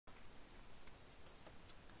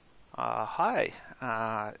Hi,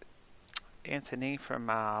 Anthony from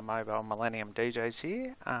Mobile Millennium DJs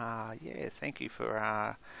here. Yeah, thank you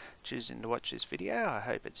for choosing to watch this video. I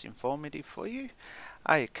hope it's informative for you.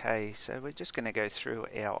 Okay, so we're just going to go through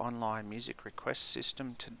our online music request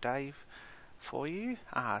system today for you.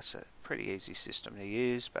 It's a pretty easy system to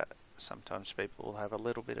use, but sometimes people will have a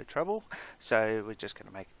little bit of trouble, so we're just going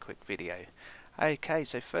to make a quick video. Okay,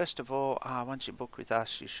 so first of all, once you book with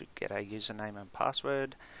us, you should get a username and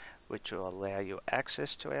password which will allow you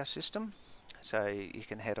access to our system. So you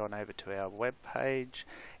can head on over to our web page,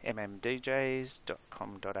 mmdjs.com.au,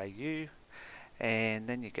 and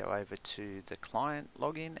then you go over to the client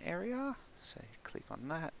login area. So you click on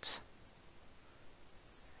that,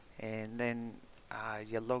 and then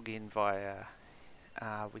you log in via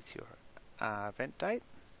with your event date.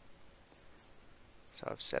 So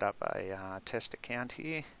I've set up a test account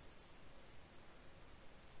here.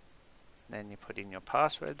 Then you put in your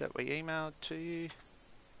password that we emailed to you,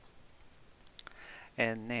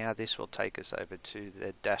 and now this will take us over to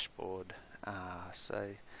the dashboard.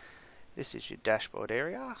 So this is your dashboard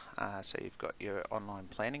area. So you've got your online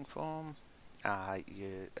planning form,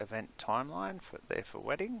 your event timeline for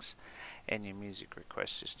weddings, and your music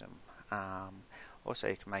request system. Also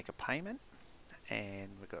you can make a payment,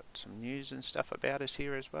 and we've got some news and stuff about us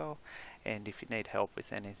here as well, and if you need help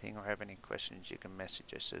with anything or have any questions, you can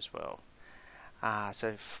message us as well. So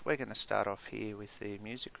if we're going to start off here with the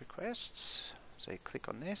music requests, so you click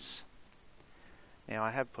on this. Now I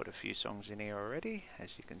have put a few songs in here already,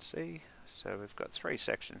 as you can see. So we've got three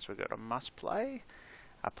sections. We've got a must play,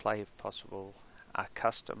 a play if possible, a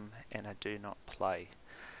custom, and a do not play.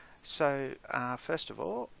 So first of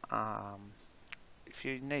all, if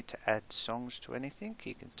you need to add songs to anything,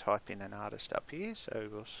 you can type in an artist up here. So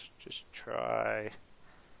we'll just try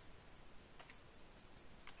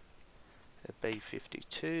a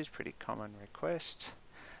B52, is pretty common request.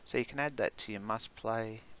 So you can add that to your must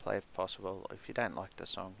play, play if possible. If you don't like the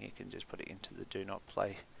song, you can just put it into the do not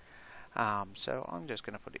play. So I'm just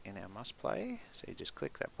going to put it in our must play. So you just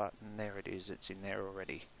click that button, there it is, it's in there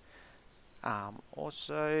already.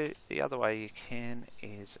 Also, the other way you can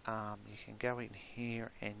is you can go in here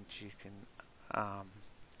and you can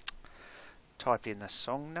type in the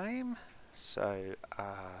song name. So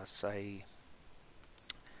say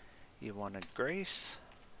you wanted Grease.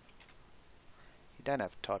 You don't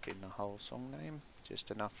have to type in the whole song name, just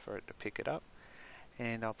enough for it to pick it up,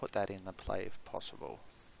 and I'll put that in the play if possible.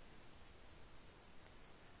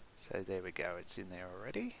 So there we go, it's in there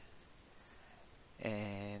already.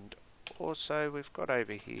 And also we've got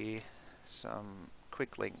over here some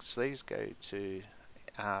quick links. These go to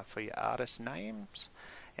for your artist names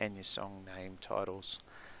and your song name titles.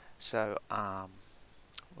 So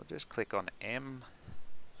we'll just click on M.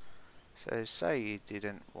 So say you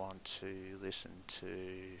didn't want to listen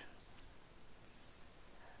to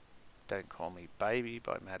Don't Call Me Baby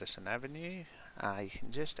by Madison Avenue, you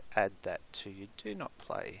can just add that to your do not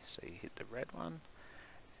play. So you hit the red one,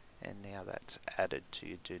 and now that's added to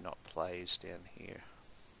your do not plays down here.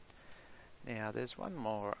 Now there's one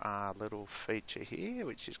more little feature here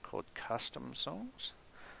which is called custom songs.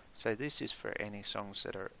 So this is for any songs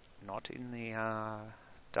that are not in the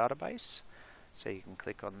database. So you can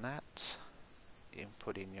click on that, you can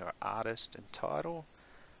put in your artist and title.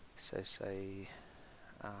 So say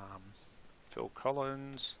Phil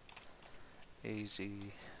Collins,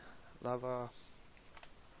 Easy Lover,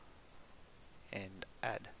 and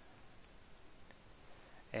add.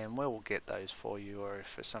 And we'll get those for you, or if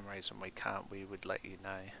for some reason we can't, we would let you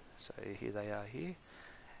know. So here they are here.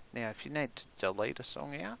 Now if you need to delete a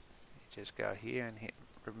song out, you just go here and hit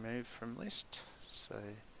remove from list.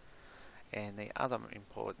 So, and the other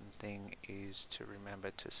important thing is to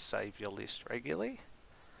remember to save your list regularly.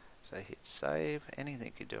 So hit save.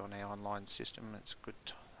 Anything you do on our online system, it's a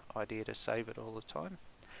good idea to save it all the time.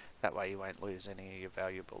 That way you won't lose any of your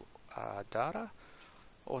valuable data.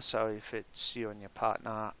 Also, if it's you and your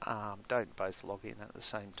partner, don't both log in at the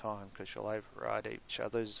same time, because you'll override each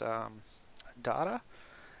other's data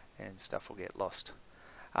and stuff will get lost.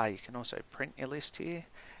 You can also print your list here,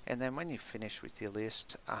 and then when you finish with your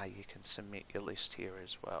list, you can submit your list here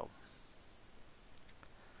as well.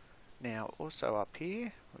 Now also up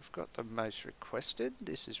here we've got the most requested.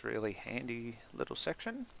 This is really handy little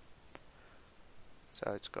section.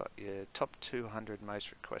 So it's got your top 200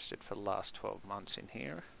 most requested for the last 12 months in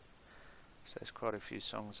here. So there's quite a few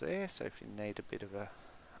songs there, so if you need a bit of a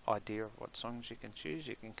idea of what songs you can choose,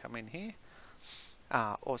 you can come in here.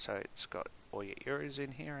 Also it's got all your eras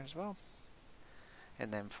in here as well.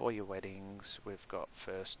 And then for your weddings, we've got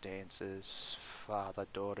first dances,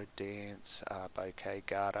 father-daughter dance, bouquet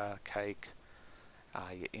garter, cake,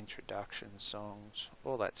 your introduction songs,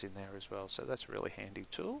 all that's in there as well. So that's a really handy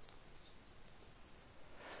tool.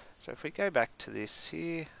 So if we go back to this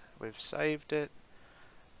here, we've saved it.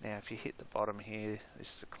 Now if you hit the bottom here,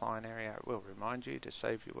 this is the client area. It will remind you to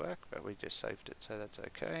save your work, but we just saved it, so that's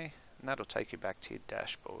okay. And that'll take you back to your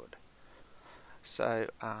dashboard. So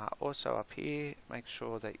also up here, make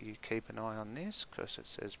sure that you keep an eye on this, because it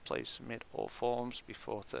says please submit all forms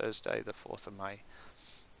before Thursday the 4th of May.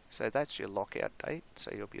 So that's your lockout date,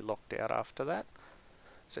 so you'll be locked out after that.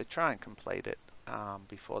 So try and complete it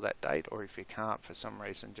before that date, or if you can't for some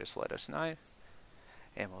reason, just let us know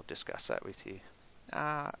and we'll discuss that with you.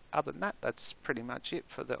 Other than that, that's pretty much it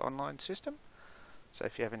for the online system. So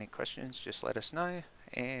if you have any questions, just let us know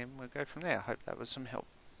and we'll go from there. I hope that was some help.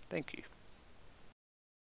 Thank you.